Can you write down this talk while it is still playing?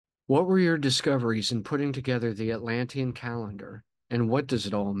What were your discoveries in putting together the Atlantean calendar, and what does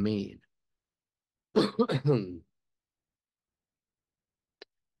it all mean? In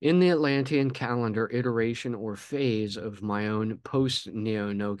the Atlantean calendar iteration or phase of my own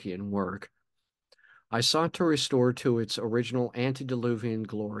post-neo-Enochian work, I sought to restore to its original antediluvian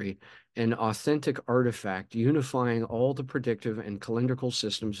glory an authentic artifact unifying all the predictive and calendrical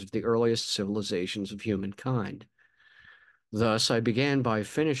systems of the earliest civilizations of humankind. Thus, I began by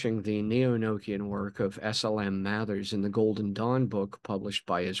finishing the neo-Enochian work of SLM Mathers in the Golden Dawn book published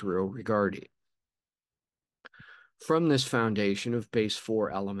by Israel Regardie. From this foundation of base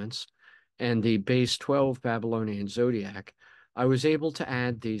 4 elements and the base 12 Babylonian zodiac, I was able to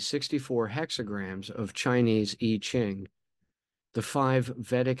add the 64 hexagrams of Chinese I Ching, the 5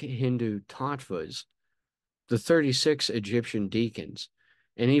 Vedic Hindu Tattvas, the 36 Egyptian deacons,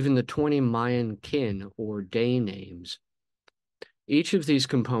 and even the 20 Mayan kin or day names. Each of these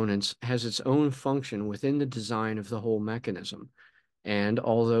components has its own function within the design of the whole mechanism, and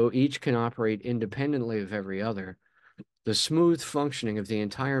although each can operate independently of every other, the smooth functioning of the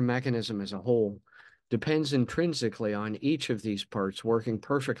entire mechanism as a whole depends intrinsically on each of these parts working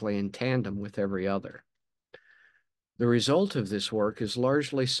perfectly in tandem with every other. The result of this work is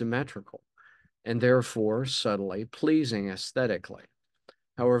largely symmetrical, and therefore subtly pleasing aesthetically.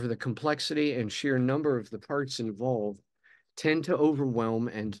 However, the complexity and sheer number of the parts involved tend to overwhelm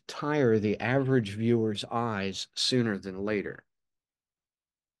and tire the average viewer's eyes sooner than later.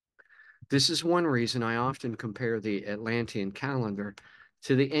 This is one reason I often compare the Atlantean calendar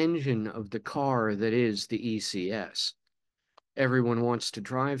to the engine of the car that is the ECS. Everyone wants to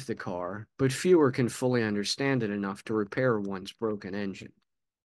drive the car, but fewer can fully understand it enough to repair one's broken engine.